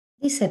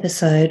This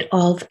episode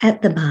of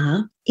At the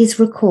Bar is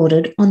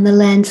recorded on the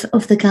lands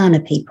of the Kaurna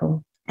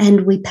people,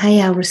 and we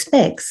pay our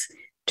respects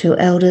to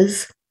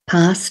elders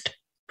past,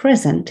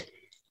 present,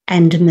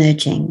 and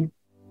emerging.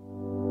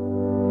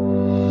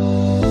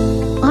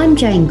 I'm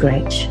Jane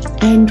Gretsch,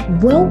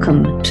 and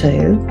welcome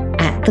to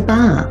At the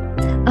Bar,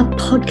 a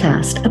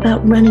podcast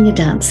about running a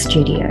dance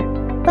studio,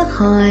 the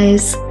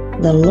highs,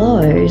 the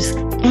lows,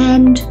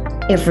 and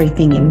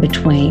everything in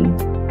between.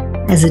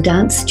 As a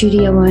dance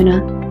studio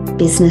owner,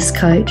 business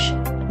coach,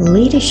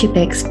 leadership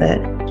expert,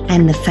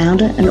 and the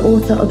founder and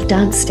author of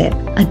Dance Step,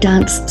 a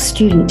dance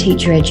student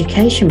teacher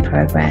education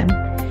program,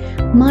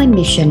 my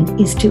mission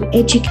is to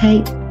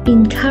educate,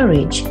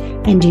 encourage,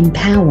 and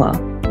empower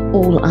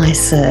all I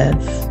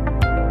serve.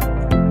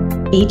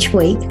 Each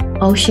week,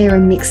 I'll share a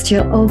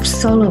mixture of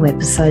solo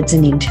episodes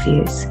and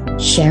interviews,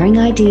 sharing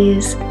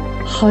ideas,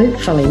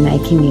 hopefully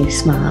making you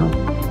smile,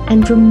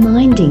 and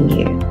reminding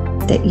you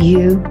that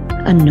you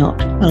are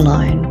not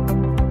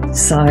alone.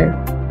 So,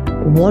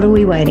 what are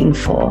we waiting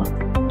for?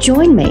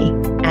 Join me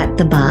at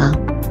the bar.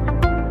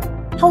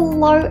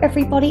 Hello,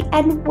 everybody,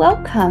 and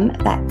welcome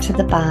back to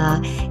the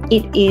bar.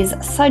 It is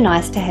so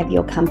nice to have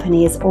your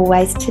company as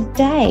always.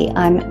 Today,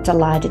 I'm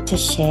delighted to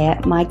share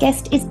my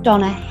guest is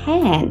Donna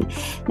Han.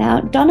 Now,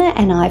 Donna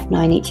and I have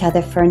known each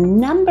other for a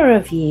number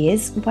of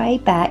years, way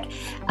back,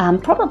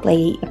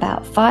 probably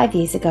about 5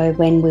 years ago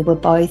when we were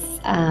both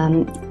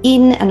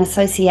in an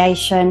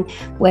association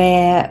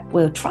where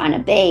we were trying to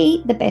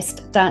be the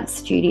best dance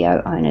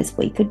studio owners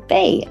we could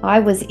be. I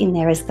was in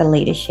there as the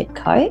leadership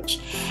coach,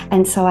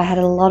 and so I had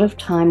a lot of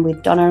time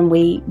with Donna, and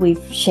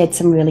we've shared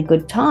some really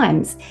good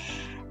times.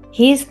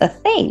 Here's the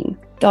thing,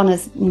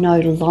 Donna's no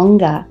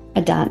longer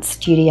a dance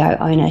studio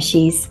owner.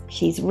 She's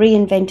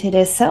reinvented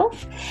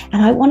herself,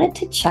 and I wanted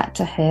to chat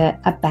to her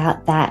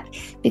about that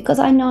because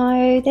I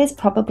know there's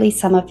probably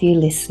some of you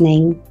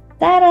listening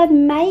that are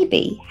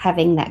maybe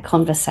having that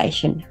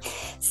conversation.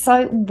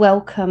 So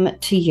welcome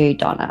to you,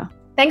 Donna.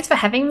 Thanks for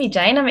having me,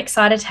 Jane. I'm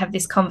excited to have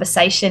this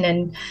conversation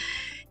and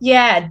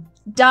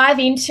dive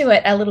into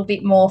it a little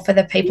bit more for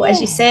the people, as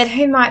you said,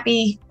 who might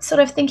be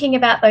sort of thinking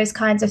about those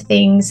kinds of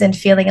things and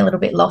feeling a little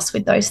bit lost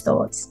with those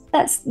thoughts.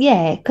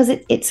 Because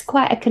it's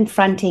quite a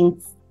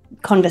confronting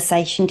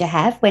conversation to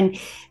have when,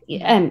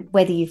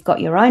 whether you've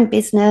got your own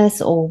business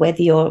or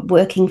whether you're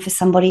working for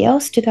somebody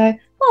else, to go,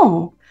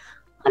 oh,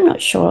 I'm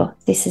not sure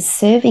this is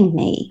serving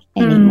me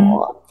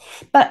anymore.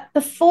 But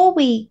before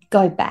we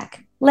go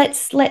back,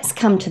 let's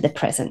come to the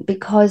present,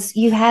 because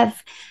you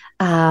have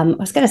I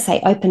was going to say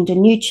opened a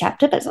new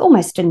chapter, but it's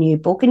almost a new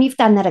book. And you've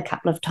done that a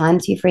couple of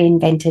times. You've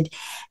reinvented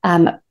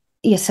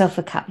yourself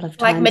a couple of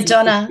times. Like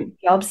Madonna.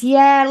 Jobs.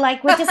 Yeah,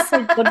 like we're just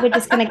so good. We're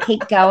just going to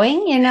keep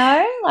going,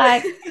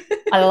 like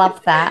I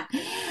love that.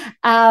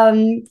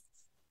 I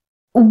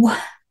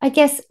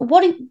guess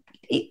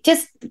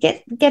just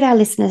get our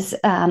listeners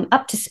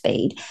up to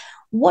speed.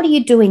 What are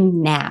you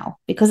doing now?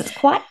 Because it's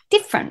quite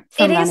different.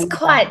 It is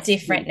quite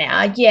different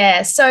now.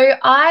 Yeah. So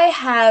I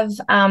have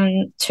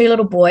two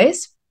little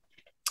boys.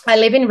 I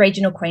live in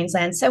regional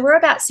Queensland, so we're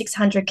about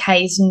 600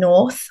 k's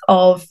north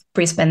of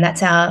Brisbane.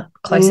 That's our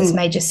closest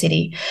major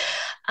city.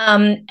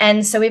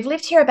 And so we've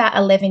lived here about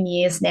 11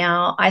 years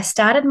now. I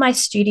started my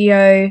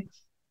studio,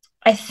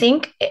 I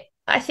think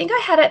I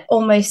had it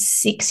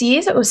almost 6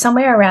 years. It was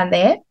somewhere around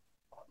there.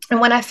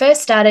 And when I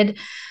first started,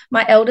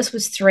 my eldest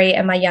was 3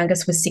 and my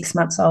youngest was 6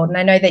 months old. And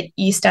I know that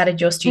you started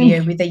your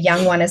studio with a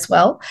young one as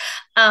well.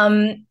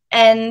 And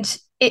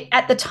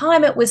at the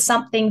time, it was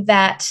something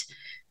that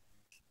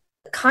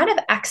kind of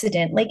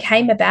accidentally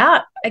came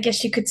about, I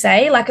guess you could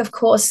say. Like, of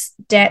course,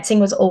 dancing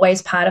was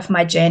always part of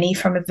my journey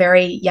from a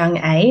very young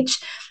age.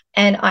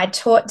 And I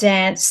taught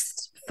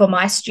dance for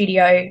my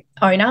studio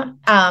owner,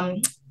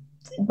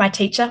 my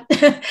teacher,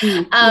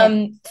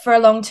 for a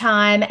long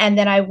time. And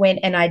then I went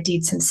and I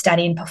did some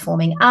study in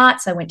performing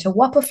arts. I went to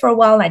WAPA for a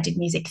while, and I did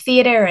music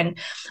theatre and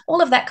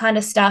all of that kind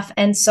of stuff.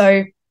 And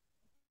so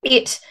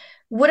it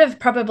would have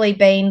probably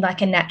been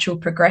like a natural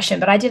progression,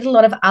 but I did a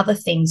lot of other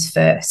things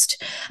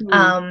first.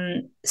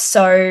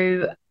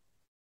 So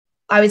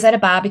I was at a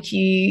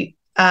barbecue,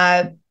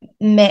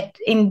 met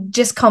in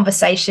just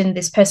conversation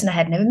this person I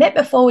had never met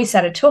before. We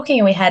started talking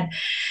and we had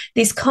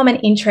this common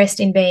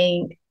interest in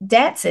being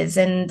dancers,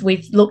 and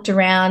we've looked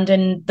around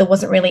and there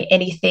wasn't really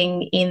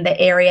anything in the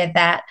area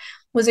that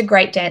was a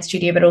great dance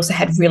studio but also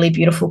had really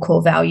beautiful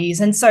core values.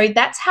 And so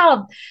that's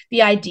how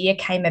the idea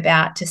came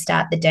about to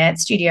start the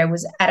dance studio,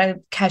 was at a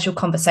casual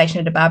conversation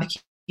at a barbecue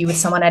with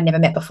someone I'd never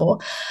met before.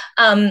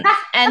 And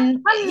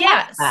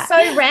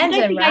so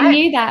random, right? I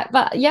knew that,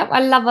 but I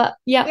love it.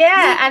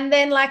 Yeah. And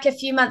then like a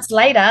few months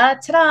later,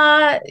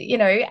 ta-da,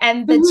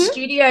 and the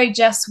studio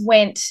just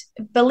went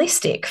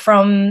ballistic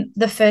from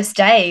the first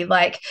day.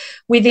 Like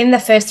within the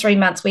first 3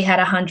 months, we had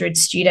 100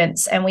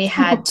 students and we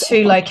had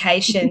 2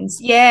 locations.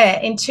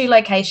 In 2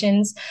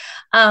 locations.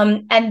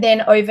 And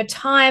then over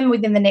time,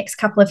 within the next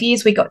couple of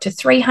years, we got to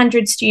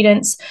 300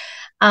 students.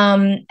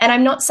 And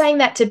I'm not saying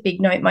that to big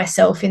note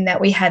myself in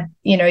that we had,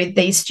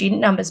 these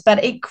student numbers,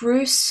 but it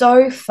grew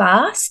so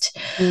fast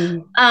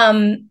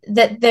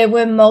that there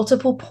were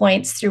multiple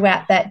points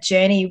throughout that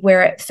journey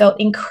where it felt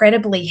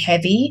incredibly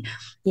heavy.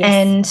 Yes.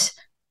 And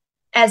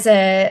as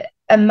a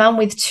mum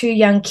with 2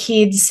 young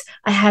kids,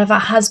 I have a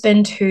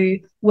husband who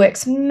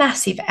works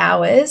massive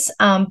hours,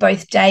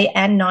 both day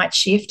and night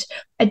shift.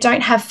 I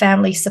don't have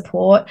family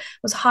support. I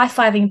was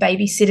high-fiving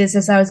babysitters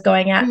as I was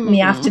going out in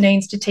the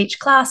afternoons to teach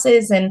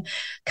classes and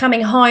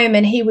coming home,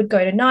 and he would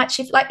go to night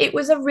shift. Like, it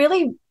was a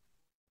really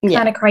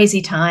kind of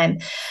crazy time.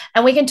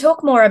 And we can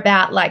talk more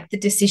about like the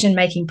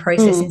decision-making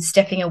process and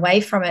stepping away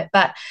from it.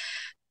 But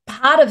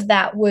part of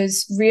that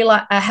was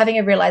having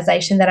a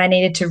realization that I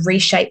needed to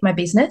reshape my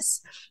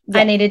business.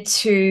 I needed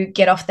to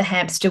get off the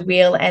hamster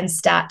wheel and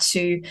start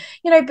to,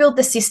 build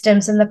the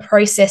systems and the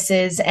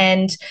processes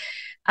and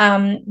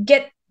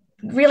get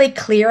really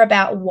clear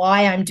about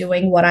why I'm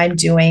doing what I'm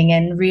doing.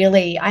 And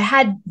really, I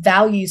had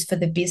values for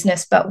the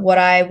business, but what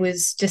I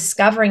was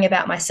discovering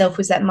about myself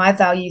was that my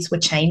values were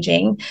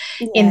changing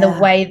in the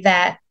way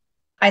that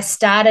I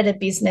started a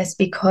business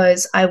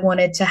because I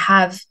wanted to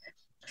have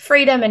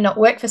freedom and not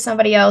work for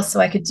somebody else, so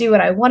I could do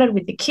what I wanted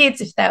with the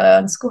kids if they were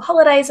on school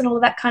holidays and all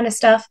of that kind of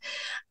stuff.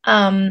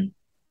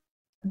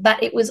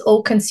 But it was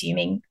all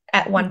consuming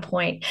at one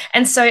point.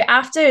 And so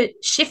after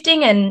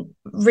shifting and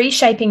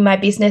reshaping my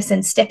business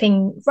and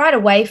stepping right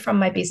away from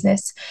my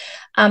business,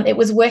 it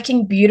was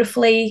working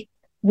beautifully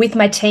with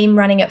my team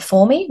running it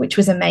for me, which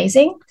was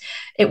amazing.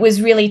 It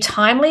was really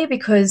timely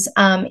because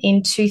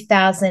in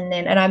 2000,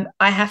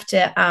 I have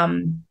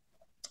to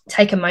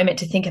take a moment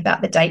to think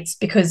about the dates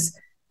because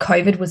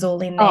COVID was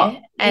all in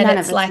there, and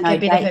it's like a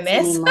bit of a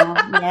mess.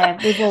 Yeah,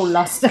 we've all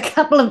lost a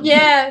couple of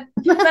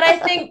but I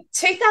think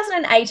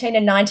 2018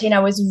 and 19, I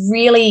was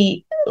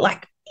really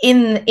like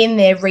in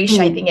there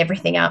reshaping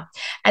everything up,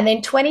 and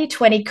then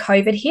 2020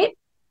 COVID hit.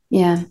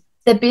 Yeah,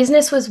 the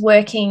business was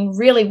working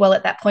really well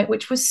at that point,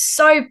 which was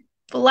so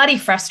bloody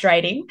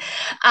frustrating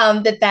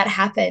that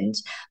happened.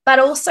 But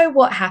also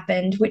what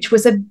happened, which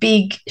was a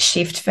big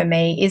shift for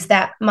me, is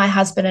that my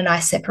husband and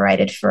I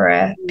separated for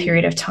a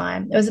period of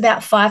time. It was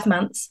about 5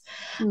 months.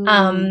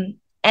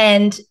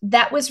 And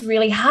that was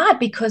really hard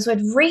because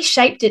we'd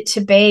reshaped it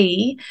to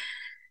be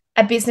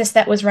a business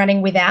that was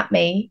running without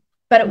me.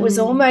 But it was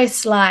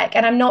almost like,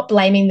 and I'm not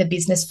blaming the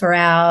business for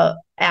our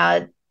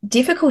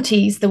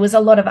difficulties. There was a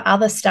lot of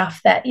other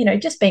stuff that,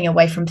 just being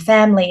away from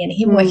family and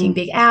him working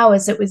big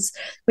hours,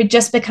 we'd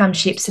just become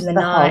ships in the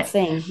night.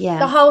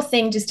 The whole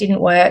thing just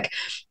didn't work.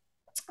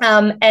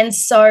 And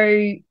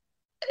so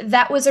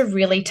that was a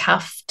really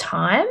tough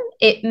time.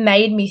 It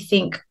made me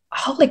think,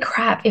 holy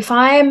crap, if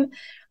I'm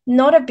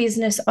not a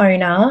business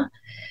owner,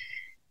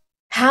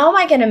 how am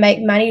I going to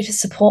make money to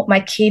support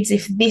my kids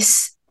if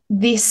this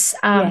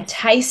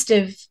taste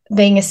of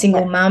being a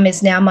single mum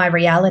is now my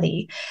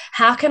reality?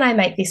 How can I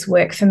make this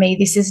work for me?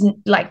 This isn't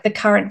like the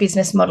current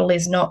business model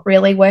is not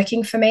really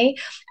working for me.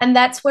 And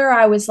that's where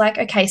I was like,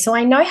 okay, so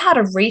I know how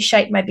to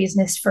reshape my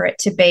business for it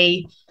to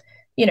be,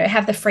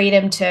 have the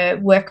freedom to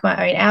work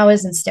my own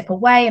hours and step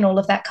away and all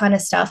of that kind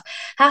of stuff.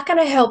 How can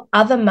I help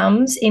other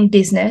mums in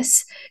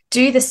business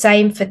do the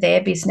same for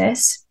their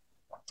business,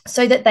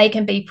 so that they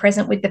can be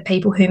present with the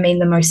people who mean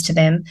the most to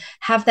them,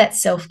 have that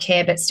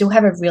self-care, but still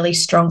have a really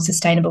strong,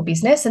 sustainable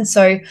business? And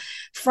so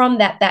from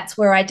that's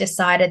where I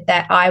decided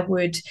that I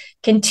would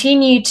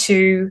continue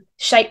to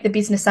shape the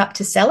business up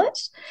to sell it.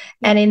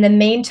 And in the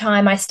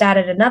meantime, I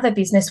started another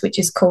business, which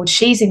is called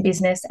She's in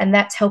Business. And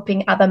that's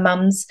helping other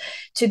mums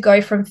to go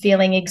from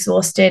feeling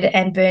exhausted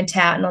and burnt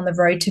out and on the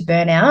road to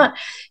burnout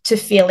to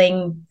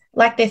feeling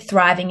like they're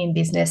thriving in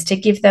business, to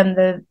give them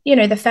the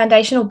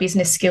foundational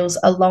business skills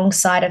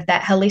alongside of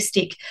that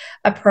holistic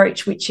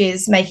approach, which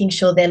is making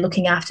sure they're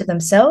looking after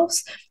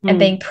themselves and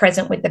being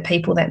present with the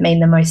people that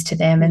mean the most to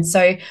them. And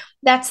so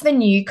that's the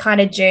new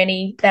kind of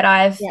journey that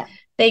I've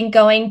been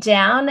going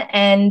down.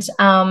 And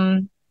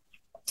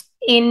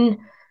in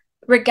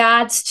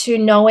regards to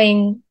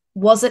knowing,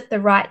 was it the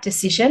right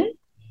decision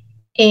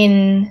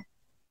in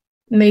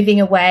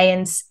moving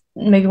away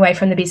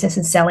from the business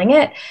and selling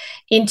it?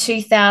 In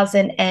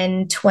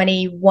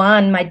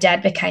 2021, my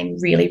dad became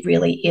really,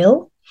 really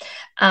ill,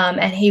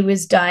 and he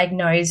was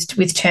diagnosed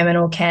with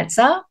terminal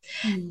cancer.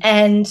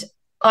 And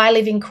I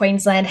live in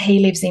Queensland, he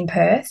lives in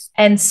Perth.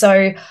 And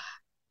so,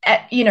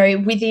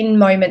 within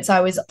moments, I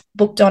was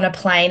booked on a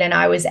plane and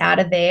I was out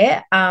of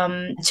there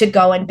to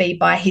go and be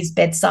by his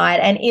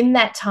bedside. And in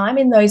that time,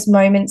 in those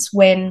moments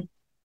when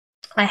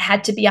I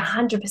had to be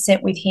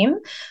 100% with him,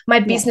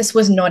 my business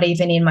was not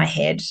even in my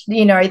head.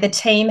 The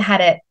team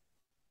had it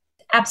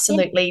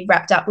absolutely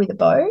wrapped up with a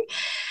bow.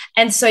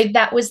 And so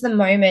that was the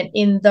moment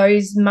in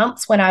those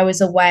months when I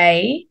was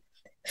away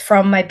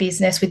from my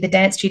business with the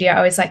dance studio.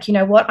 I was like, you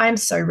know what? I'm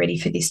so ready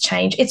for this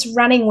change. It's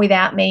running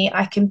without me.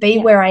 I can be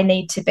where I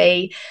need to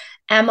be.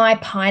 Am I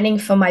pining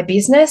for my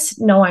business?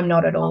 No, I'm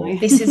not at all.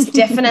 This is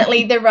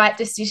definitely the right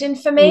decision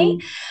for me.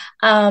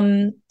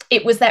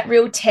 It was that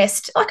real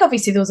test. Like,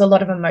 obviously there was a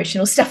lot of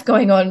emotional stuff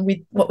going on with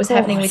what was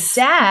happening with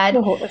Dad.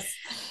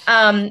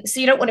 So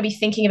you don't want to be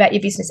thinking about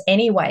your business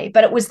anyway.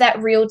 But it was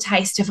that real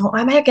taste of, oh,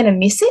 am I going to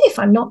miss it if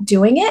I'm not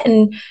doing it,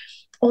 and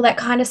all that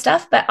kind of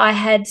stuff. But I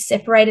had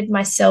separated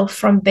myself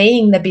from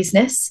being the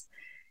business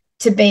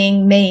to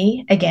being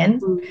me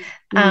again.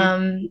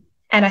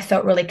 And I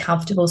felt really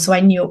comfortable. So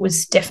I knew it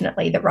was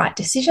definitely the right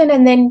decision.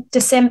 And then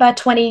December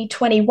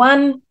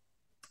 2021,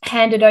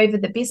 handed over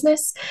the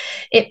business.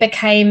 It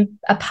became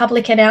a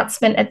public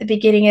announcement at the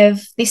beginning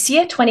of this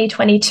year,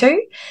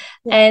 2022.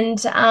 Yeah.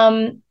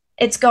 And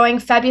it's going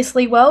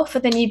fabulously well for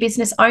the new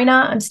business owner.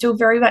 I'm still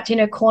very much in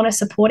her corner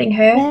supporting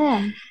her.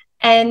 Yeah.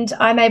 And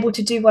I'm able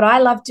to do what I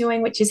love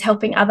doing, which is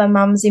helping other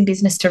mums in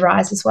business to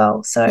rise as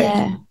well. So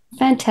yeah.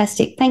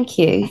 Fantastic. Thank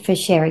you for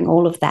sharing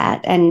all of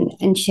that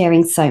and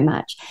sharing so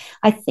much.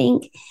 I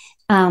think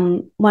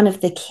one of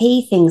the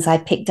key things I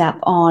picked up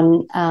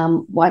on,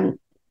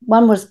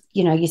 one was,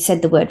 you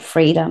said the word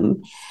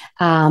freedom,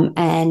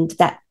 and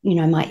that,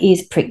 my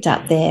ears pricked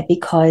up there,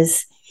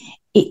 because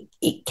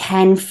it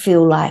can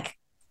feel like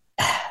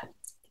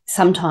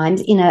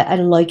sometimes in a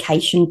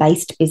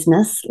location-based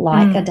business,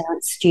 like a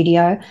dance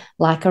studio,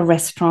 like a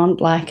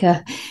restaurant, like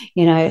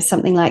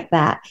something like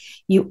that,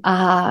 you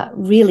are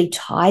really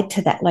tied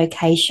to that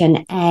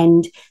location,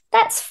 and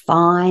that's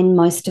fine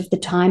most of the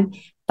time.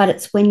 But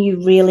it's when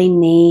you really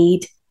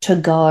need to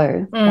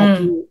go,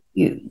 like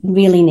you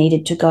really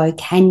needed to go,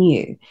 can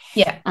you?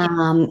 Yeah.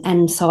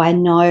 And so I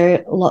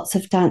know lots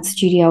of dance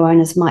studio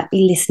owners might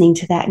be listening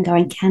to that and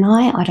going, can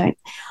I? I don't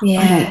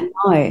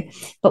know.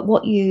 But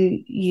what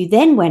you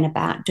then went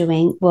about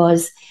doing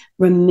was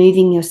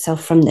removing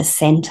yourself from the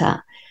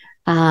center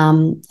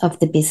of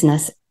the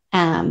business.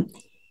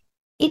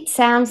 It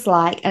sounds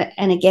like,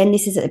 and again,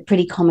 this is a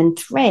pretty common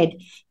thread,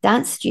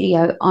 dance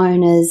studio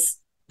owners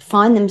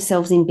find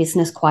themselves in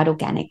business quite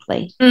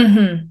organically,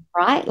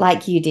 right?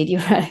 Like you did. You're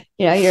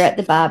at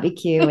the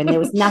barbecue, and there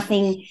was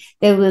nothing.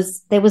 There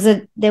was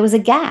a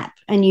gap,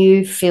 and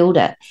you filled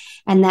it.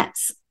 And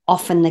that's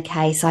often the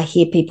case. I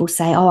hear people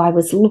say, "Oh, I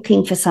was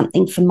looking for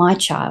something for my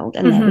child,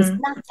 and there was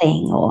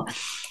nothing," or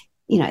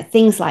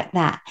things like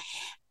that.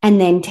 And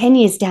then 10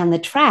 years down the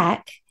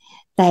track,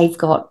 they've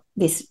got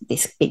this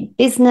big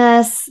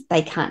business.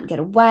 They can't get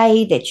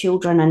away. Their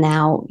children are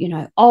now,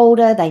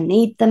 older. They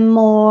need them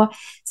more,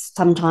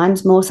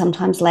 sometimes more,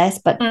 sometimes less.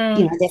 But,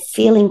 they're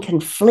feeling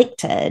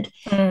conflicted,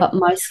 but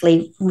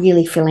mostly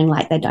really feeling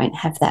like they don't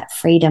have that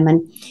freedom.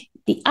 And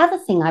the other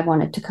thing I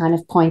wanted to kind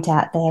of point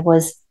out there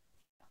was,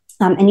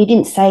 and you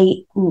didn't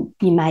say, you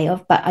may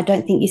have, but I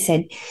don't think you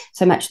said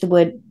so much the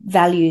word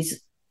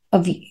values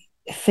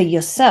for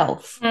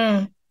yourself.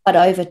 But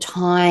over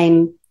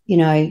time,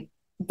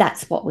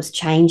 that's what was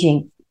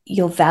changing.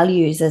 Your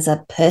values as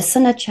a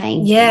person are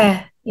changing.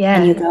 Yeah.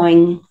 And you're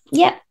going,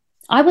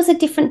 I was a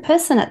different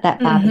person at that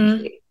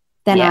barbecue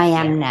than I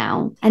am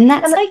now. And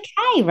that's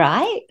okay,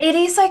 right? It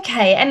is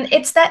okay. And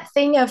it's that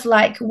thing of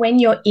like, when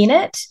you're in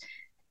it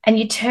and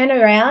you turn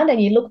around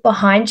and you look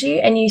behind you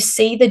and you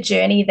see the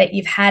journey that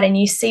you've had, and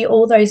you see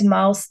all those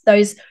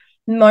those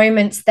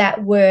moments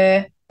that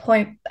were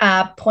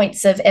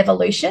points of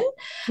evolution.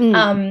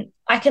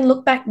 I can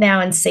look back now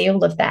and see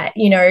all of that,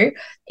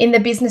 in the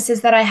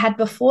businesses that I had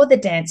before the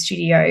dance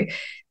studio.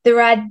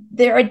 There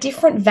are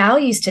different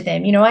values to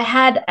them. I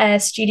had a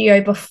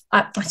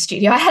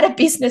I had a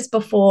business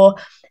before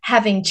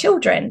having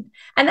children.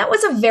 And that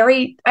was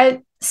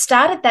I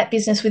started that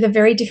business with a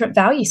very different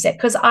value set,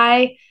 because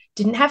I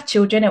didn't have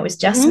children. It was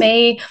just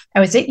me. I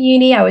was at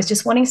uni. I was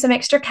just wanting some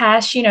extra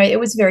cash. It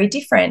was very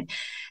different.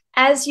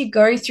 As you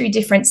go through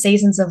different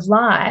seasons of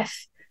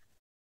life,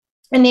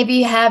 and if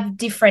you have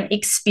different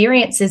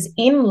experiences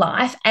in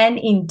life and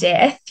in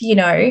death,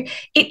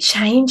 it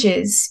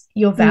changes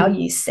your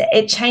value set.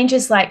 It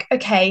changes, like,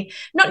 okay,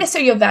 not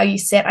necessarily your value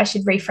set, I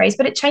should rephrase,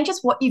 but it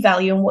changes what you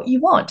value and what you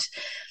want.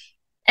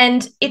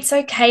 And it's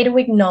okay to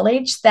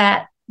acknowledge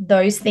that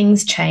those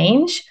things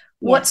change.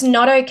 Yeah. What's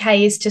not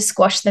okay is to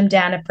squash them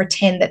down and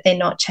pretend that they're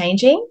not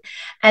changing,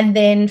 and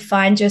then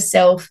find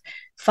yourself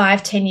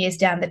 5-10 years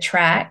down the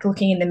track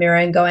looking in the mirror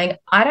and going,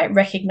 I don't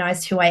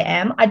recognize who I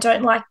am. I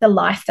don't like the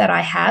life that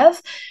I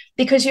have,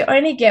 because you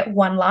only get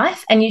one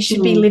life, and you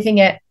should be living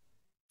it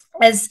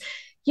as,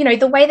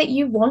 the way that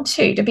you want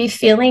to be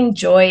feeling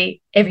joy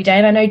every day.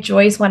 And I know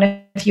joy is one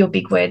of your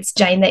big words,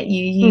 Jane, that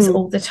you use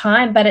all the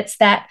time, but it's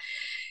that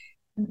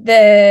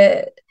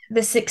the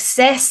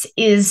success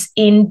is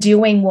in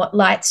doing what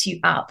lights you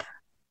up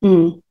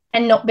and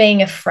not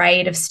being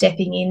afraid of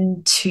stepping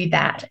into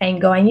that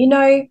and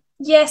going,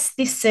 yes,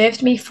 this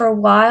served me for a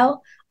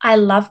while. I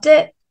loved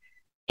it.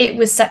 It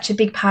was such a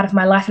big part of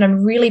my life, and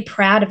I'm really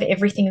proud of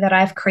everything that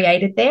I've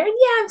created there. And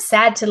I'm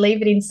sad to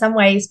leave it in some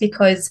ways,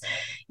 because,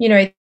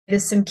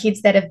 there's some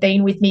kids that have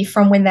been with me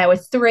from when they were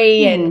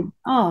 3 and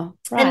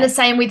the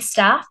same with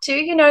staff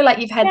too, like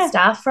you've had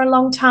staff for a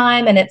long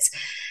time, and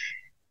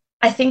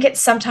I think it's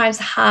sometimes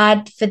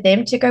hard for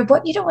them to go,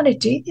 what, you don't want to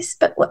do this,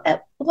 but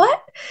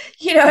what?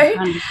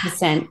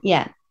 100%,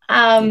 yeah.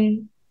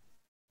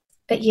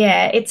 But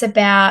yeah, it's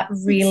about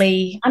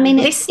really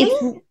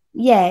listening.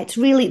 yeah, it's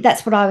really,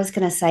 that's what I was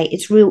going to say.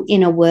 It's real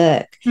inner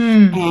work,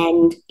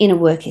 and inner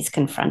work is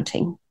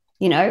confronting.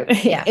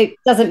 Yeah. It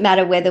doesn't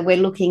matter whether we're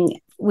looking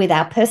with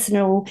our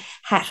personal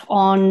hat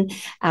on,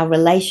 our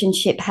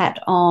relationship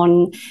hat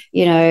on,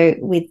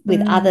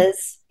 with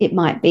others. It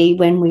might be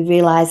when we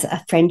realize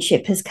a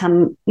friendship has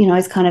come,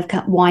 is kind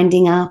of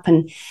winding up,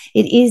 and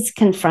it is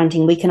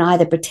confronting. We can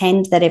either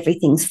pretend that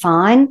everything's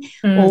fine,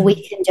 or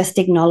we can just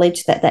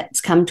acknowledge that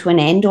that's come to an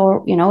end,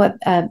 or,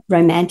 a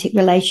romantic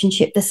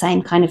relationship, the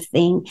same kind of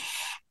thing.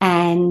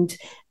 And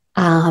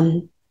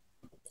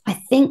I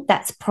think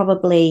that's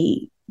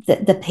probably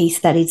the piece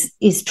that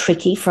is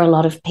tricky for a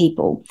lot of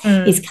people,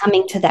 is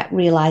coming to that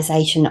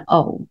realization,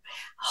 oh,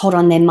 hold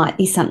on, there might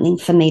be something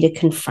for me to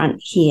confront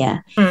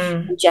here.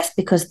 Just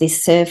because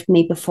this served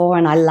me before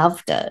and I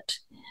loved it,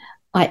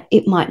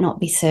 it might not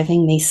be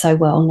serving me so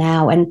well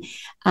now. And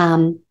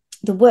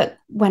the work,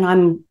 when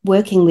I'm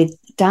working with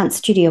dance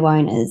studio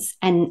owners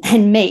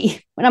and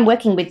me, when I'm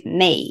working with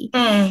me,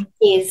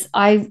 is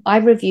I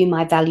review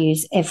my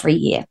values every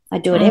year. I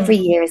do it every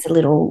year as a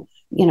little,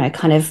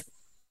 kind of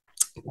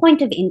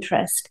point of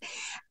interest.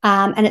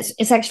 And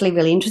it's actually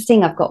really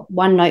interesting. I've got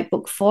one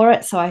notebook for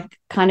it. So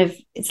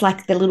it's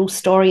like the little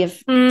story of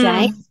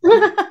Jane.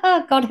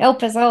 God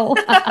help us all.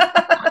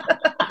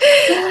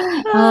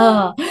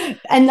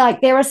 And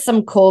like, there are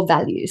some core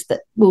values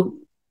that will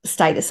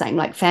stay the same.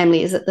 Like,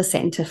 family is at the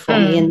center for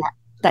me, and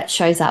that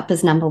shows up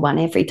as number one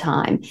every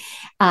time.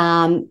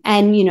 And,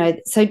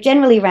 so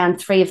generally around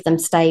 3 of them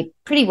stay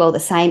pretty well the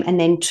same, and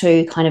then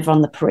 2 kind of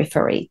on the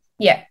periphery.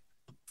 Yeah.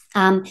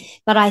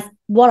 But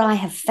what I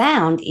have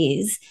found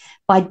is,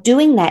 by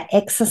doing that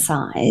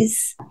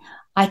exercise,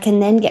 I can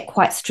then get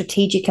quite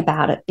strategic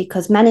about it,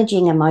 because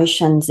managing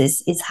emotions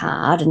is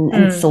hard,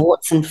 and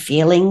thoughts and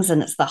feelings,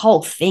 and it's the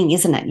whole thing,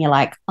 isn't it? And you're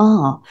like,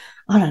 oh,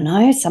 I don't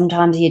know.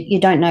 Sometimes you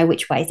don't know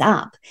which way's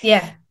up.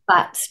 Yeah.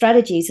 But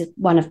strategies is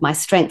one of my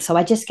strengths. So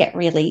I just get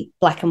really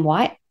black and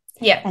white.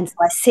 Yeah. And so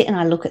I sit and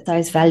I look at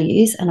those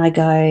values and I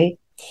go,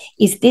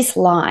 is this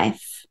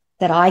life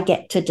that I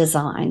get to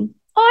design?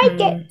 I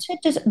get to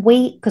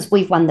because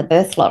we've won the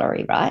birth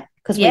lottery, right?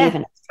 Because we live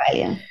in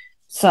Australia.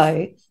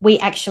 So we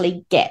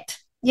actually get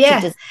to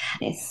design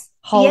this.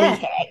 Holy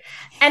heck.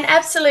 And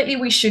absolutely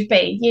we should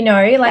be,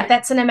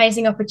 that's an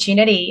amazing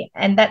opportunity.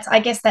 And I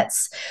guess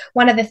that's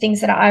one of the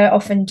things that I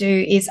often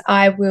do is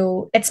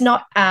it's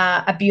not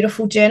a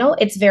beautiful journal.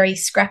 It's very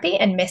scrappy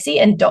and messy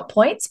and dot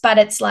points, but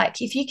it's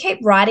like, if you keep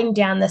writing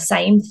down the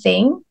same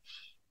thing,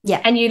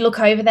 and you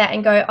look over that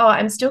and go, oh,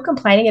 I'm still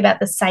complaining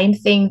about the same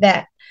thing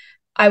that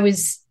I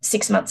was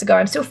 6 months ago.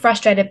 I'm still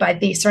frustrated by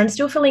this, or I'm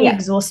still feeling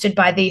exhausted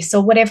by this,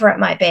 or whatever it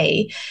might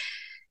be.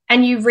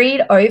 And you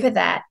read over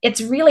that,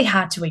 it's really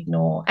hard to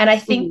ignore. And I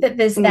think that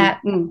there's that,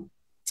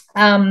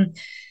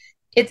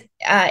 it's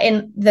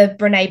in the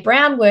Brene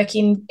Brown work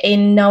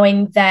in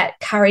knowing that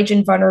courage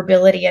and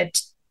vulnerability are,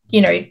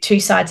 2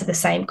 sides of the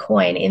same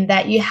coin, in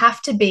that you have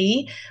to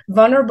be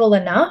vulnerable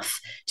enough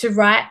to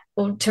write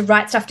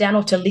stuff down,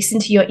 or to listen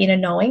to your inner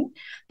knowing.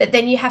 But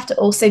then you have to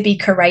also be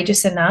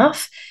courageous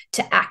enough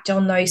to act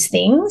on those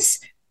things.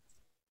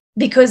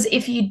 Because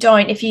if you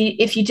don't, if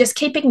you just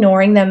keep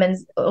ignoring them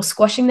or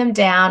squashing them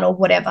down or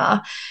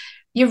whatever,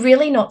 you're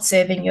really not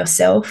serving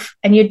yourself,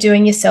 and you're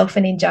doing yourself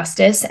an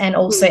injustice, and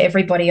also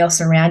everybody else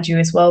around you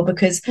as well.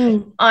 Because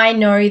I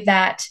know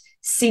that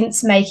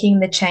since making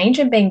the change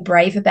and being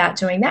brave about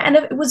doing that, and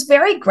it was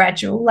very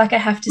gradual, like I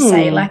have to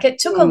say, like it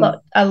took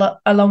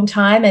a long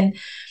time. And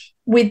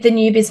with the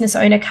new business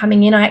owner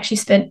coming in, I actually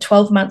spent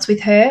 12 months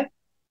with her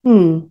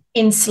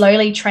in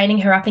slowly training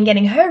her up and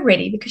getting her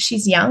ready, because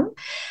she's young,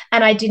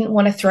 and I didn't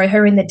want to throw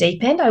her in the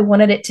deep end. I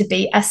wanted it to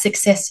be a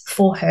success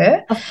for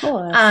her. Of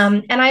course.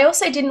 And I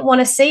also didn't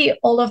want to see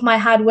all of my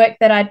hard work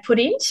that I'd put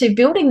into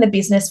building the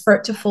business for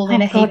it to fall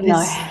in a heap.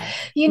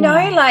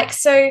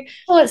 So.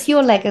 Well, it's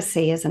your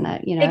legacy, isn't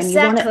it?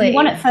 Exactly. And you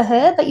want it for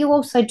her, but you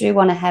also do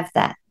want to have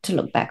that to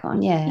look back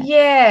on. Yeah.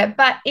 Yeah.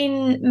 But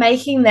in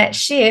making that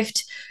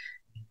shift,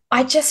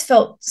 I just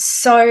felt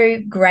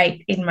so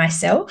great in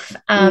myself.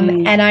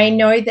 And I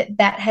know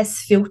that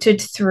has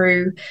filtered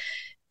through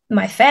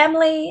my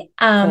family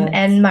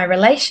and my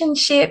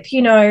relationship.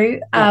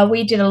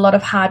 We did a lot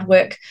of hard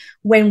work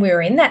when we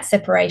were in that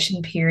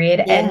separation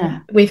period,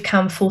 and we've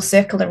come full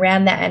circle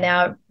around that, and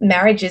our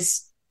marriage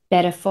is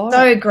better for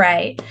so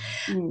great.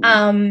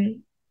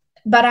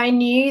 But I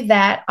knew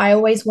that I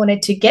always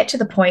wanted to get to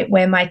the point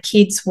where my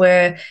kids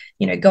were,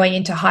 going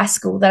into high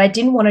school, that I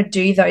didn't want to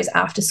do those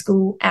after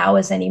school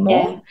hours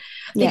anymore,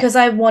 because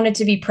I wanted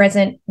to be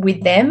present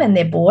with them and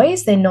their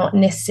boys. They're not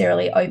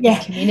necessarily open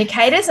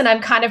communicators. And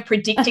I'm kind of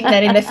predicting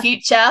that in the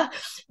future,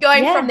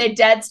 going from their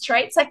dad's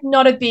traits, like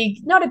not a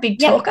big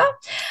talker.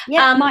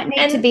 Yeah, might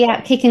need to be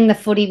out kicking the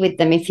footy with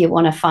them if you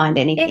want to find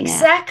anything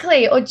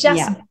exactly out. Or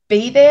just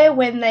be there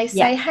when they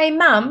say, hey,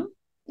 mum.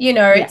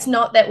 It's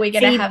not that we're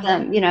going to have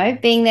them,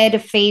 being there to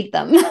feed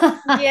them.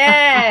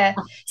 Yeah.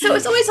 So it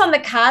was always on the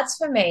cards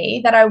for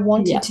me that I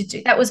wanted to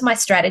do. That was my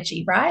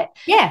strategy, right?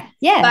 Yeah.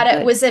 Yeah.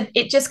 But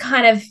it just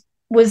kind of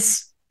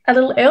was a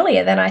little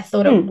earlier than I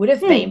thought it would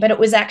have been, but it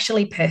was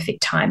actually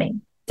perfect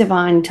timing.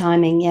 Divine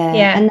timing,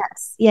 yeah. And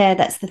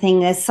that's the thing.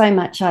 There's so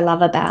much I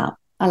love about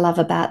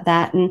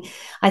that. And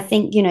I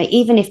think, you know,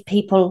 even if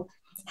people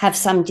have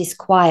some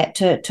disquiet,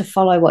 to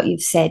follow what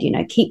you've said, you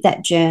know, keep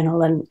that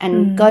journal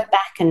and go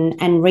back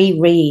and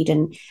reread,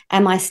 and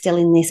am I still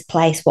in this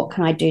place? What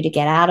can I do to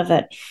get out of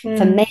it?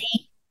 For me,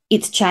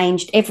 it's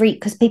changed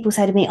because people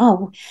say to me,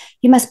 oh,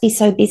 you must be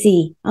so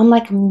busy. I'm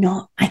like, I'm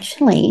not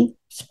actually.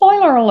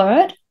 Spoiler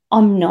alert,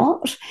 I'm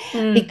not,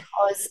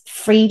 because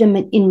freedom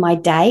in my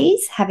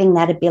days, having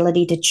that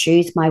ability to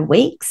choose my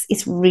weeks,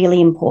 is really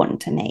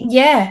important to me.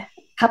 Yeah.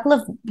 A couple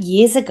of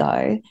years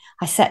ago,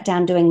 I sat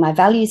down doing my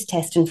values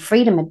test, and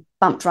freedom had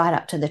bumped right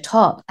up to the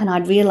top. And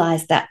I'd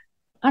realized that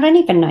I don't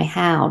even know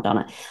how,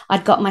 Donna.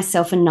 I'd got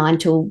myself a 9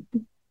 till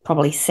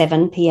probably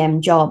 7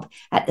 p.m. job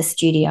at the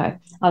studio.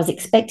 I was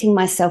expecting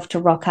myself to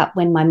rock up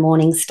when my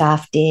morning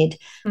staff did.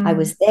 I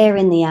was there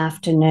in the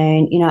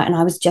afternoon, you know, and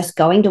I was just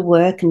going to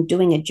work and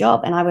doing a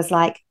job. And I was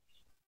like,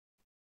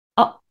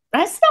 oh,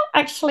 that's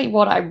not actually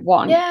what I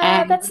want.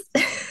 Yeah, and that's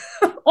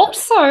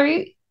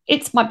also,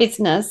 it's my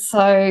business.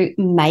 So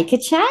make a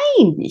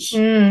change.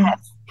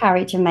 Have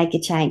courage and make a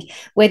change.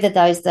 Whether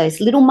those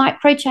little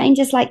micro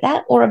changes like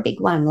that, or a big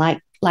one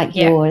like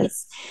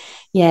yours.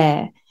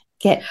 Yeah.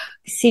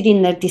 Sit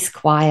in the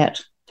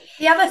disquiet.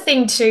 The other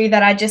thing too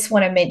that I just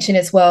want to mention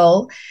as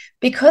well,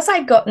 because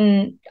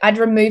I'd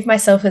removed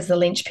myself as the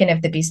linchpin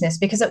of the business,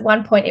 because at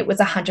one point it was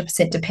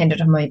 100%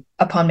 dependent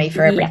upon me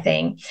for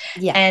everything.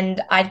 Yeah.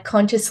 And I'd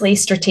consciously,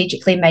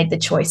 strategically made the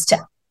choice to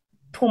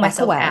pull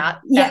myself out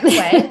that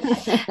way,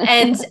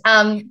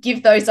 and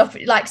give those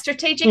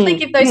strategically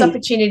give those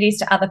opportunities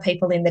to other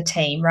people in the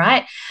team,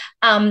 right?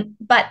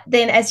 But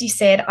then, as you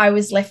said, I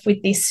was left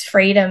with this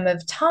freedom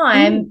of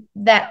time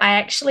that I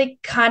actually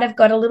kind of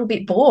got a little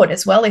bit bored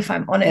as well, if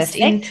I'm honest.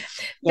 Perfect.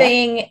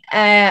 Being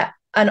an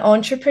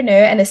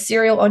entrepreneur, and a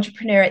serial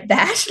entrepreneur at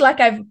that. Like,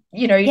 I've,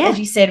 you know, as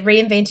you said,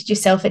 reinvented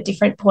yourself at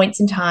different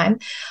points in time.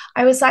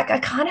 I was like, I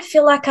kind of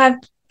feel like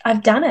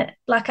I've done it.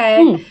 Like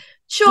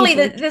surely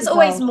there's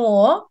always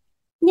more.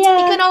 Yeah.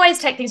 You can always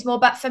take things more.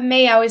 But for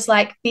me, I was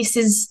like,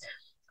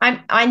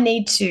 I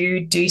need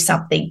to do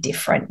something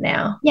different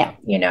now. Yeah.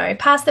 You know,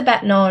 pass the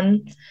baton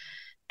on,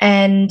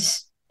 and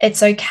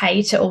it's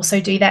okay to also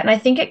do that. And I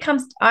think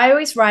I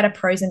always write a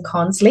pros and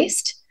cons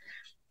list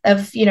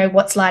of, you know,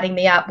 what's lighting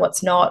me up,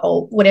 what's not,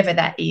 or whatever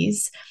that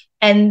is.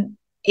 And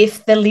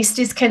if the list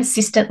is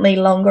consistently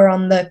longer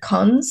on the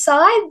con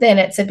side, then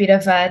it's a bit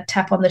of a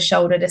tap on the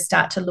shoulder to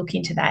start to look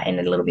into that in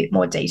a little bit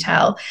more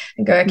detail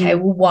and go, okay,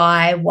 well,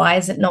 why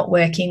is it not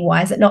working?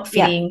 Why is it not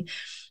fitting?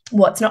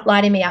 What's not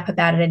lighting me up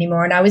about it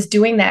anymore? And I was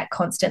doing that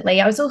constantly.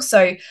 I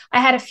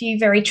had a few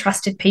very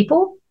trusted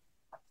people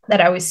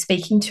that I was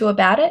speaking to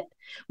about it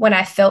when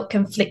I felt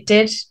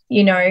conflicted,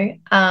 you know.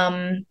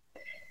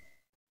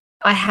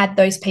 I had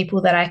those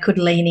people that I could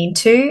lean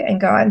into and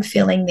go, I'm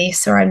feeling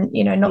this, or I'm,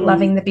 you know, not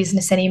loving the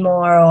business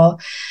anymore, or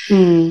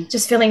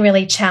just feeling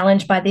really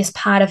challenged by this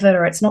part of it,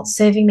 or it's not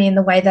serving me in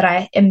the way that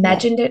I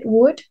imagined it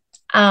would.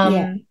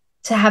 To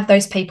have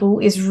those people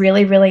is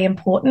really, really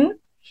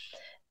important.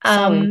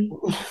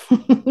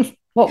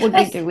 What would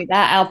we do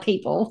without our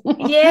people?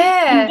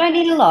 Yeah. You don't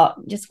need a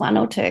lot, just one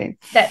or two.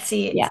 That's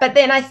it. Yeah. But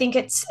then I think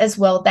it's as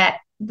well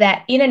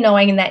that inner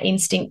knowing and that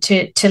instinct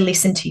to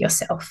listen to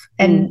yourself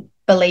and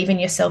believe in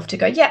yourself, to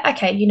go, yeah,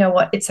 okay, you know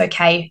what, it's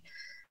okay.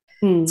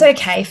 It's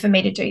okay for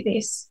me to do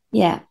this.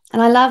 Yeah.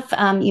 And I love,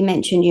 you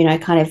mentioned, you know,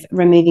 kind of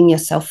removing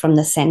yourself from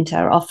the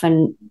center.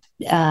 Often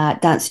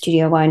dance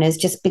studio owners,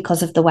 just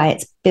because of the way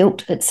it's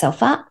built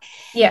itself up,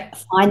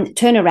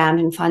 turn around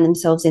and find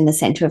themselves in the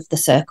center of the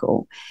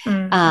circle.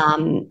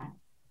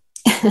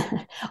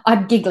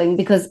 I'm giggling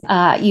because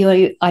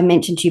I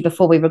mentioned to you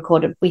before we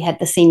recorded, we had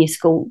the senior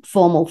school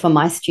formal for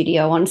my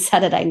studio on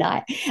Saturday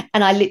night,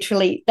 and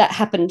that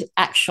happened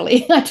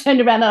actually. I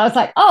turned around and I was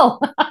like, oh,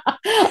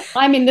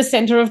 I'm in the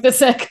center of the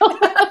circle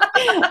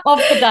of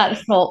the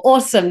dance floor.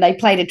 Awesome. They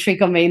played a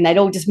trick on me and they'd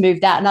all just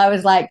moved out, and I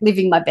was like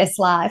living my best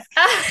life,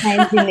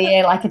 hands in the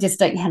air like I just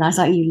don't. And I was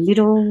like, you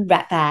little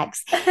rat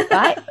bags,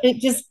 right?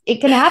 It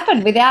can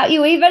happen without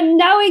you even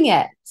knowing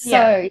it.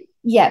 So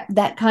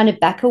that kind of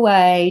back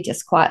away,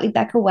 just quietly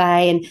back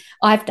away. And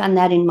I've done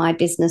that in my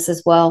business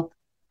as well.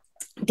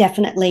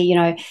 Definitely, you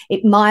know,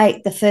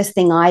 the first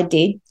thing I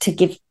did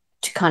to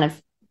kind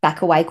of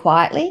back away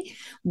quietly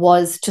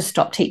was to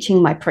stop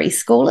teaching my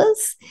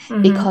preschoolers,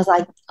 because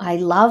I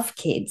love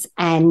kids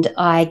and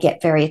I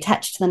get very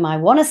attached to them. I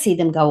want to see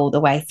them go all the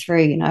way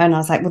through, you know, and I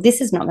was like, well,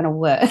 this is not going to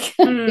work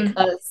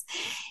because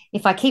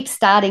if I keep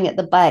starting at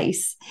the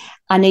base,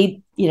 I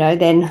need, you know,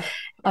 then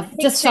I've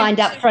just signed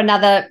up for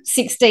another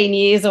 16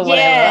 years or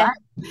whatever.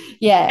 Right?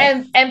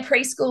 Yeah. And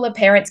preschooler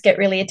parents get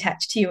really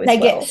attached to you as well.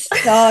 They get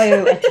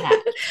so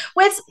attached.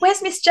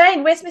 Where's Miss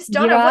Jane? Where's Miss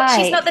Donna?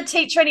 Right. She's not the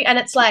teacher. And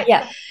it's like,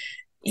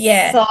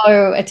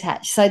 so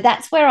attached. So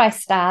that's where I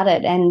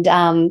started. And,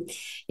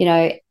 you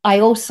know, I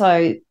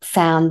also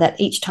found that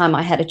each time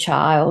I had a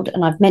child,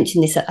 and I've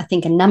mentioned this, I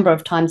think, a number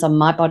of times on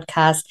my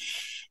podcast,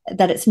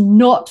 that it's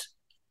not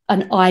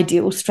an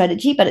ideal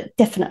strategy, but it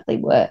definitely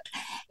worked.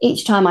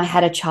 Each time I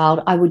had a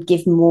child, I would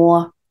give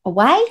more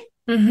away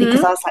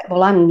because I was like,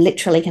 well, I'm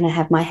literally going to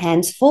have my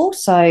hands full.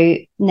 So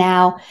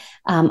now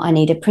I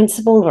need a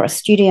principal or a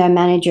studio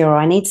manager, or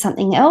I need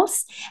something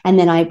else. And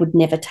then I would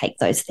never take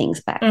those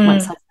things back.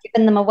 Once I've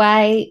given them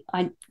away,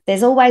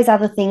 there's always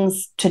other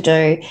things to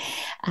do.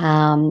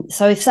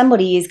 So if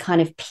somebody is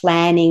kind of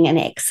planning an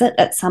exit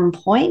at some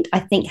point, I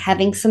think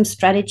having some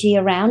strategy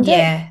around it.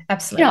 Yeah,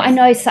 absolutely. I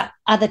know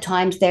other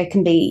times there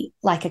can be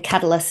like a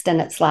catalyst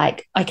and it's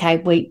like, okay,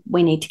 we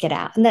need to get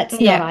out. And that's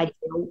not ideal.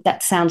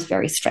 That sounds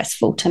very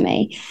stressful to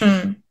me.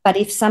 But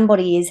if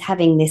somebody is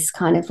having this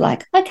kind of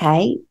like,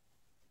 okay,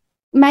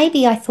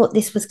 maybe I thought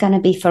this was going to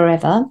be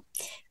forever.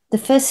 The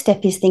first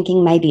step is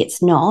thinking maybe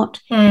it's not,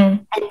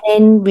 and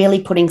then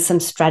really putting some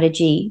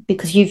strategy,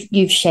 because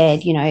you've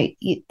shared,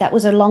 that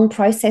was a long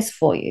process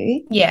for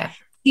you. Yeah.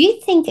 Do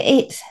you think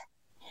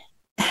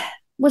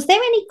was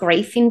there any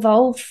grief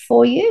involved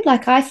for you?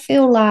 Like, I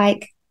feel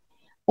like,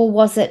 or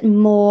was it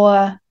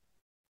more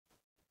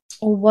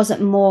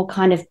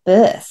kind of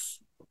birth?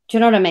 Do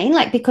you know what I mean?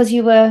 Like, because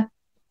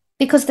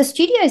the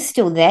studio is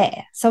still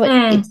there, so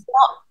it's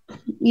not,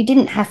 you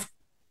didn't have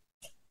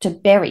to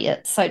bury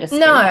it, so to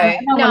speak. I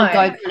don't want to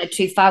go kind of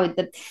too far with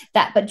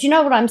that, but do you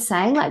know what I'm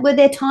saying? Like, were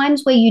there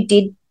times where you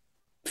did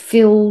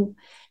feel,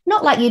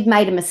 not like you'd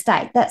made a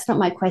mistake, that's not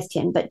my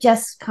question, but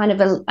just kind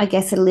of I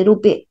guess a little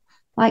bit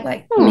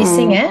like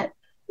missing it?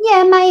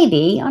 Yeah,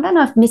 maybe. I don't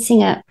know if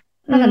missing it.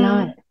 I don't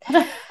know.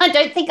 I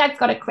don't think I've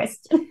got a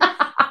question.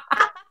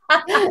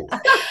 I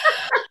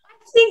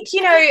think,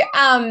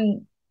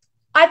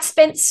 I'd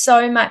spent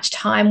so much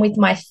time with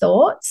my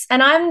thoughts,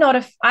 and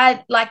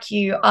I like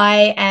you,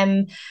 I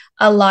am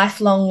a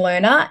lifelong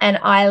learner, and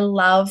I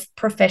love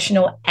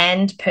professional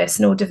and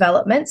personal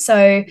development.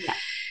 So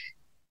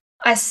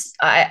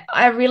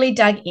I really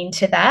dug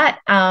into that.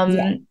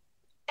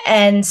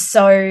 And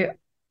so,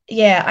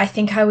 I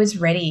think I was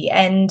ready,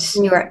 and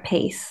you're at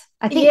peace.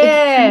 I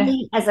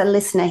think as a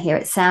listener here,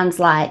 it sounds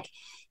like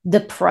the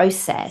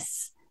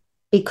process,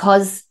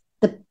 because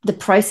the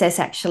process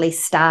actually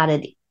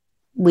started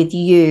with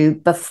you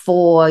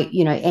before,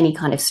 any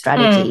kind of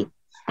strategy.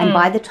 And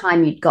by the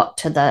time you'd got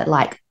to the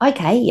like,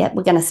 okay,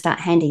 we're going to start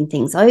handing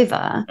things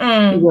over,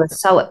 you were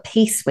so at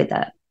peace with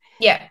it.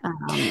 Yeah.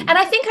 And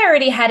I think I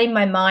already had in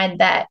my mind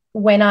that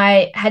when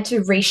I had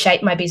to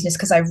reshape my business,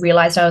 because I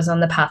realized I was on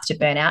the path to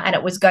burnout and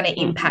it was going to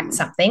impact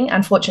something.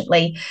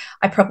 Unfortunately,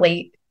 I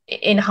probably,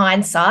 in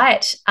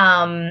hindsight,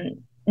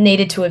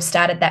 needed to have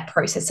started that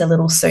process a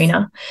little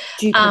sooner.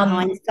 Stupid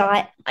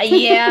hindsight.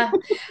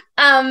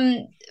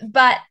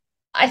 But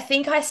I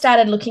think I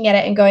started looking at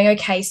it and going,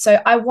 okay,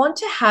 so I want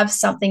to have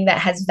something that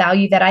has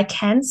value that I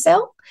can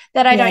sell,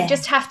 that I don't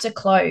just have to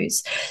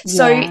close.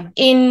 So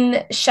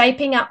in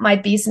shaping up my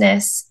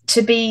business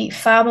to be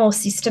far more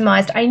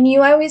systemized, I knew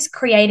I was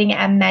creating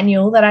a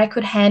manual that I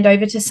could hand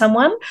over to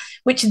someone,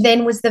 which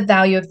then was the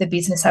value of the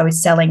business I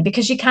was selling,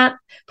 because you can't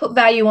put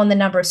value on the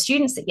number of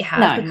students that you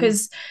have,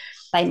 because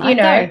they might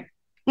go.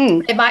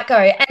 They might go.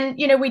 And,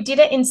 we did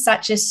it in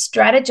such a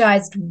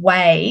strategized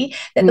way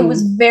that there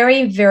was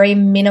very, very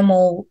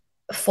minimal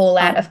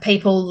fallout of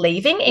people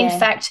leaving. In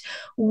fact,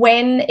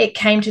 when it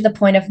came to the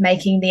point of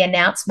making the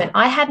announcement,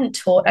 I hadn't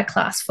taught a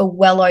class for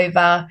well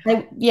over they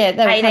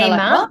were 18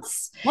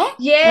 months. What?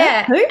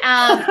 Yeah. Who?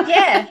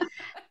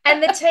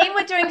 And the team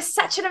were doing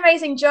such an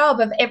amazing job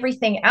of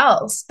everything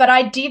else. But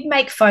I did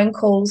make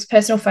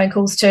personal phone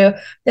calls to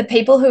the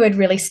people who had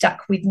really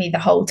stuck with me the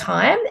whole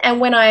time. And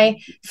when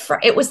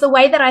it was the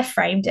way that I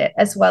framed it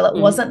as well. It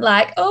wasn't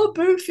like, oh,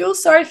 boo, feel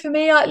sorry for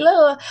me. I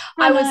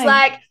was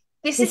like,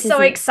 this is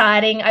so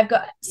exciting. I've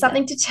got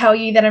something to tell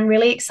you that I'm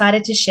really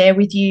excited to share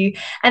with you.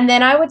 And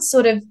then I would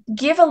sort of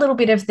give a little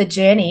bit of the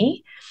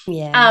journey,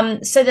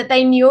 so that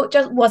they knew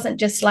it wasn't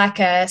just like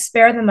a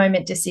spur of the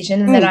moment decision,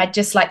 and that I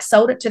just like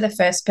sold it to the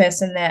first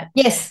person that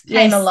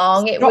came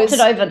along. It dropped it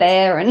over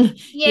there, and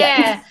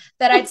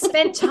that I'd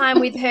spent time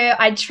with her.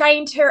 I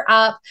trained her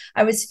up.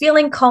 I was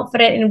feeling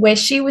confident in where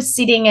she was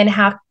sitting and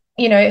how,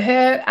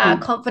 her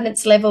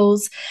confidence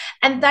levels,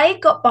 and they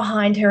got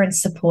behind her and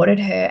supported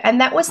her.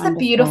 And that was the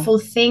beautiful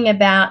thing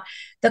about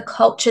the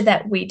culture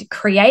that we'd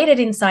created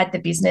inside the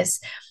business.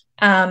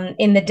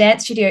 In the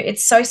dance studio,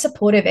 it's so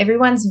supportive.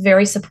 Everyone's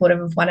very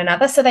supportive of one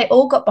another. So they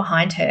all got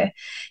behind her,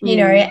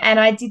 and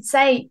I did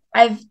say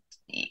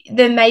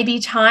there may be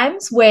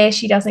times where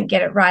she doesn't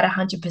get it right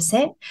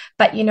 100%,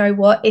 but you know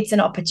what? It's an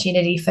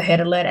opportunity for her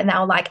to learn. And they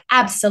were like,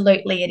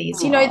 absolutely it is.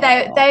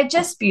 They're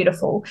just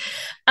beautiful.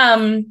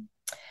 But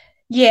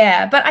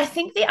I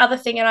think the other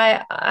thing, and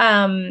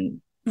I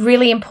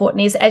really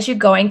important, is as you're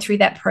going through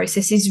that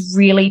process, is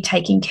really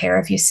taking care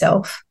of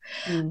yourself.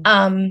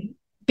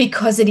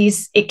 Because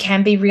it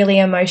can be really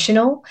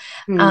emotional,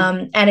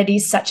 and it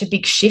is such a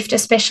big shift,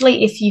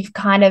 especially if you've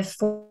kind of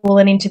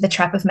fallen into the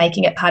trap of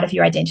making it part of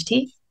your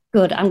identity.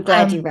 Good. I'm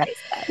glad you raised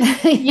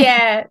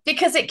that.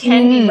 Because it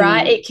can be,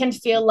 right. It can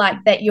feel like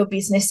that your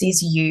business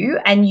is you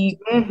and you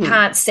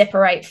can't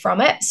separate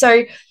from it.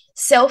 So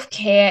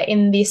self-care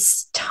in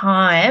this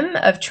time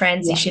of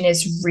transition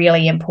is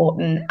really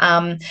important.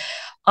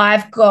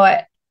 I've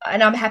got,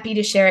 and I'm happy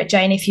to share it,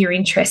 Jane, if you're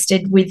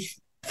interested, with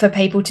for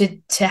people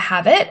to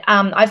have it.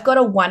 I've got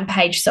a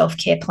 1-page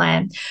self-care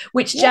plan,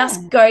 which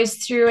just goes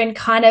through and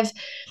kind of,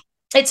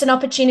 it's an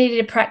opportunity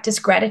to practice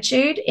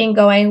gratitude in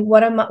going,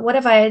 what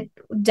have I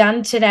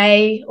done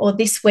today or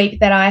this week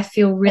that I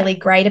feel really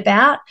great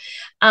about?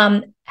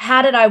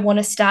 How did I want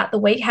to start the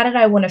week? How did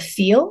I want to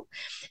feel?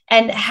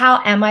 And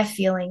how am I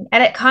feeling?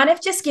 And it kind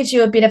of just gives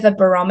you a bit of a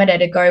barometer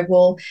to go,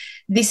 well,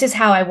 this is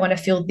how I want to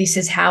feel. This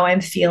is how I'm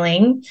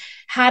feeling.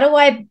 How do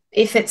I,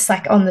 if it's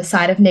like on the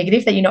side of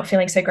negative that you're not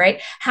feeling so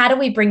great, how do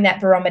we bring that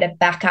barometer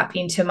back up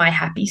into my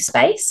happy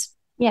space?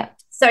 Yeah.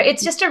 So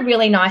it's just a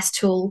really nice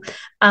tool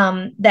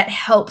that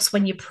helps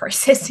when you're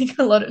processing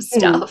a lot of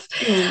stuff.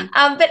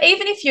 But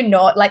even if you're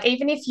not, like,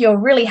 even if you're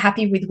really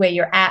happy with where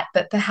you're at,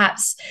 but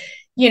perhaps,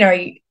 you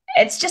know,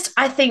 it's just,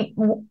 I think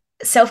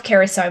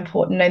self-care is so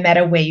important no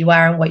matter where you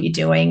are and what you're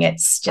doing.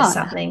 It's just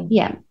something.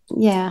 Yeah,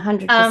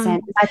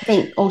 100%. I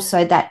think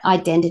also that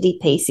identity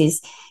piece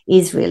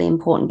is really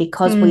important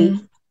because we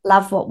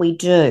love what we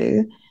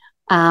do.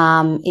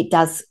 It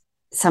does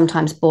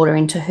sometimes border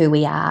into who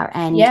we are.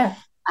 And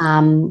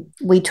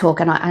we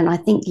talk, and I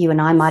think you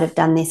and I might have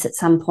done this at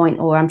some point,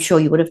 or I'm sure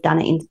you would have done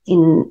it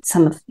in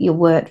some of your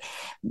work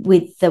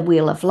with the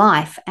Wheel of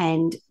Life.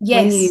 And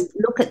when you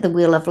look at the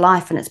Wheel of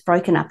Life, and it's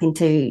broken up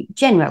into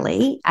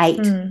generally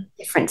 8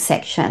 different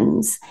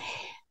sections,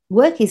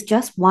 work is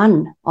just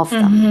one of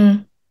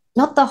them,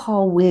 not the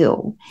whole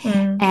wheel.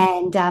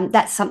 And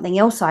that's something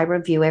else I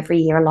review every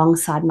year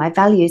alongside my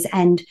values.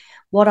 And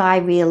what I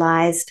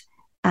realised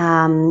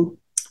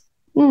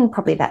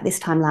probably about this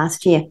time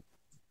last year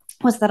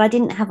was that I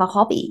didn't have a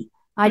hobby.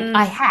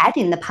 I had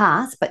in the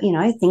past, but, you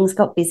know, things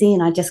got busy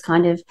and I just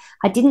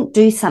I didn't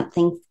do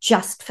something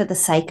just for the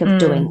sake of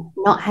doing,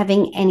 not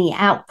having any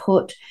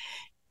output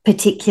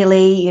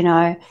particularly, you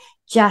know,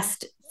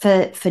 just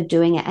for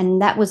doing it.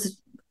 And that was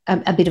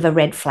a bit of a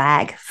red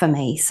flag for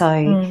me. So,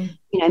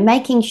 you know,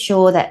 making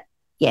sure that,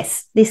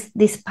 yes,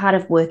 this part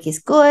of work is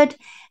good,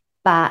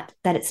 but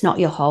that it's not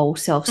your whole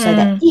self. So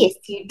that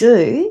if you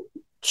do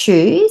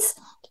choose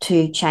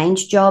to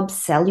change jobs,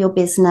 sell your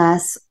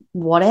business,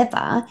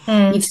 whatever,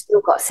 you've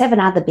still got 7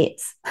 other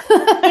bits.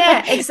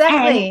 Yeah,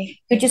 exactly. And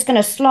you're just going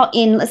to slot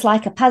in, it's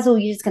like a puzzle,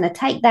 you're just going to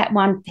take that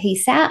one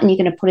piece out and you're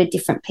going to put a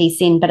different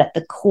piece in, but at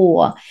the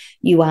core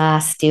you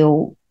are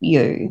still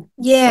you.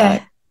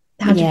 Yeah,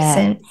 so, 100%.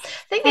 I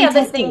think the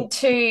other thing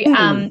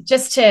too,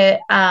 just to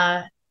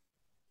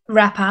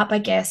wrap up, I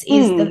guess,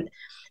 is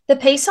the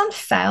piece on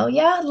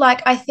failure.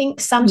 Like, I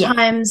think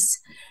sometimes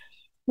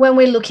when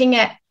we're looking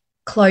at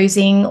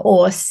closing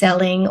or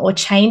selling or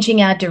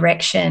changing our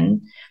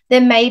direction,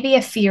 there may be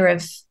a fear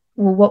of,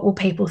 well, what will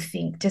people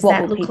think? Does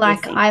that look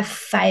like I've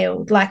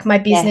failed? Like my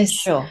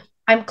business,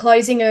 I'm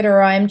closing it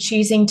or I'm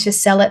choosing to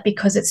sell it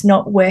because it's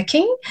not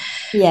working.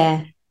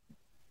 Yeah.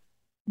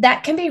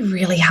 That can be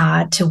really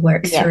hard to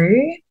work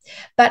through.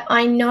 But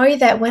I know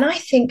that when I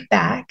think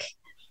back,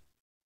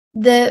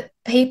 the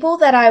people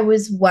that I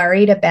was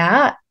worried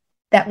about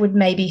that would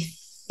maybe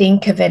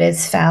think of it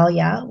as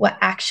failure were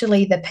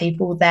actually the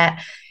people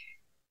that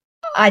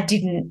I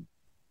didn't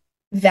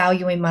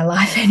value in my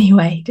life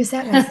anyway. Does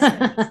that make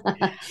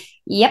sense?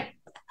 Yep.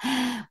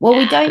 Well,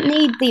 we don't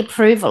need the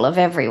approval of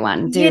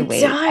everyone, do we?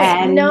 You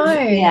don't, no.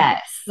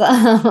 Yes.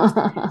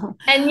 And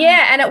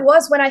it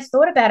was when I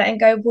thought about it and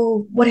go,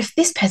 well, what if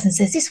this person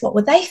says this? What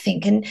would they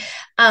think? And,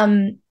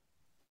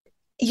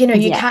 you know,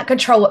 you can't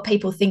control what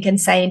people think and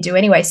say and do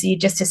anyway, so you're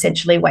just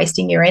essentially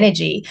wasting your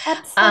energy.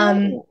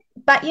 Absolutely.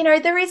 But, you know,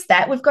 there is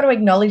that. We've got to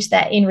acknowledge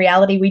that in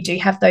reality we do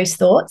have those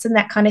thoughts and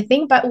that kind of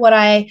thing. But what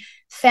I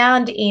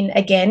found in,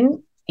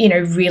 again, you know,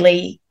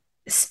 really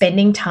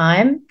spending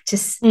time to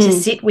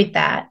sit with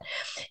that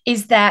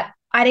is that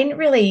I didn't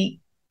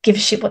really give a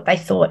shit what they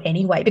thought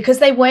anyway, because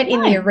they weren't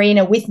in the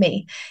arena with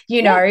me.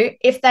 You know,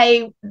 if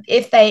they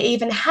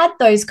even had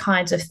those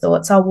kinds of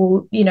thoughts, oh,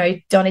 well, you know,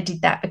 Donna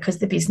did that because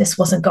the business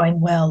wasn't going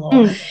well,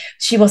 or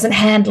she wasn't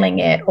handling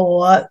it,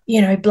 or,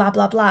 you know, blah,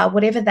 blah, blah,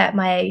 whatever that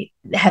may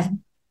have,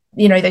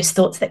 you know, those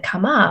thoughts that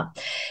come up.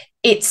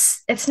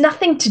 It's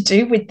nothing to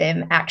do with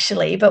them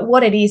actually, but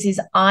what it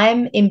is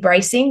I'm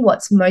embracing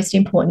what's most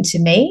important to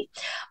me.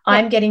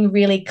 I'm getting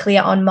really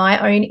clear on my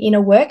own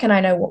inner work, and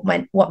I know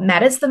what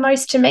matters the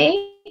most to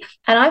me,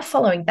 and I'm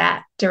following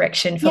that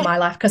direction for my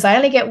life, because I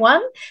only get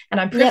one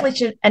and I'm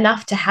privileged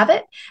enough to have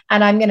it,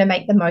 and I'm going to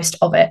make the most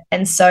of it.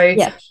 And so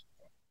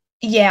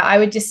I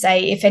would just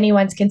say, if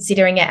anyone's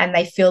considering it and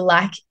they feel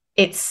like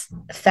it's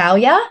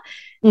failure,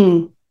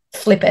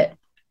 flip it,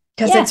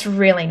 because it's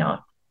really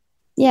not.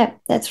 Yeah,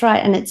 that's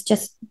right. And it's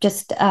just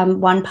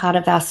one part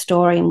of our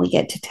story, and we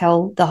get to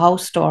tell the whole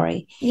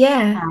story.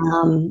 Yeah.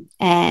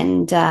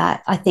 And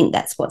I think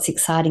that's what's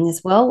exciting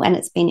as well. And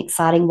it's been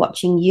exciting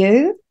watching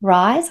you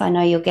rise. I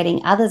know you're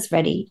getting others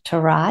ready to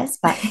rise,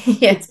 but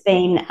it's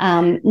been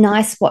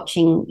nice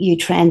watching you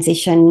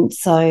transition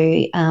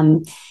so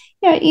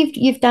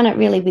you've done it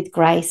really with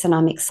grace, and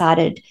I'm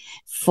excited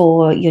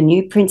for your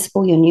new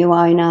principal, your new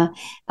owner,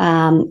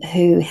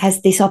 who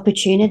has this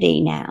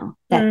opportunity now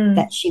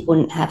that she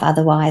wouldn't have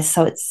otherwise.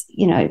 So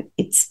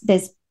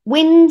there's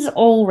wins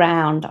all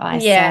round, I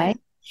say.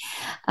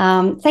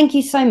 Thank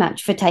you so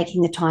much for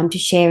taking the time to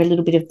share a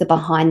little bit of the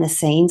behind the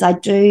scenes. I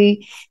do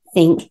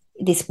think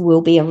this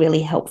will be a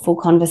really helpful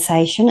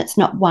conversation. It's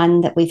not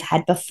one that we've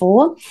had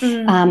before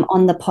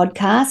on the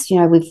podcast.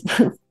 We've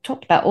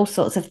talked about all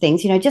sorts of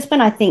things. Just when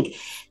I think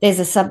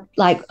there's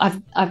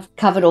I've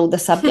covered all the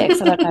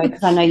subjects. I don't know,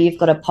 because I know you've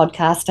got a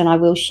podcast, and I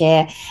will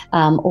share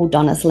all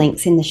Donna's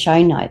links in the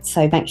show notes.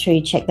 So make sure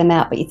you check them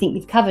out. But you think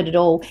you've covered it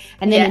all,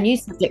 and then a new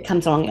subject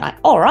comes along. You're like,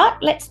 all right,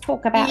 let's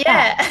talk about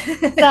that.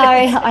 So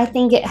I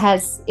think it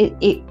has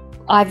it.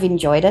 I've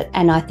enjoyed it,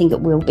 and I think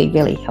it will be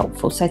really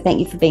helpful. So thank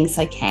you for being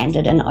so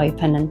candid and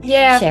open and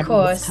sharing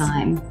this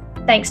time.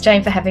 Thanks,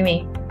 Jane, for having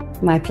me.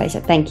 My pleasure.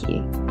 Thank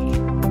you.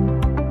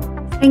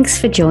 Thanks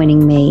for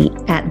joining me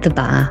at the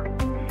bar.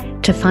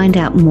 To find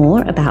out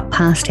more about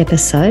past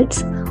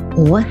episodes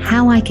or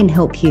how I can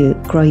help you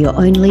grow your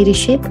own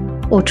leadership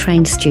or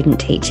train student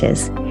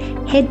teachers,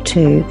 head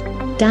to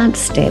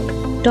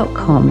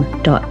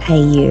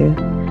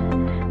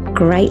dancestep.com.au.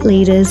 Great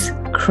leaders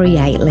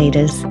create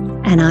leaders,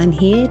 and I'm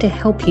here to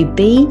help you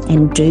be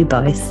and do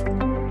both.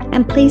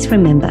 And please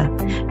remember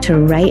to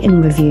rate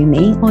and review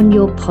me on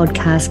your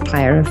podcast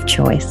player of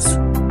choice.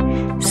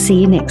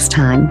 See you next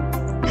time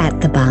at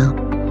the bar.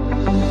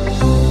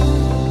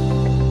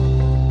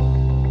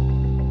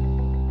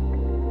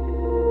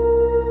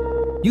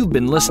 You've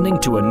been listening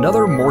to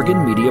another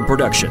Morgan Media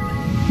production.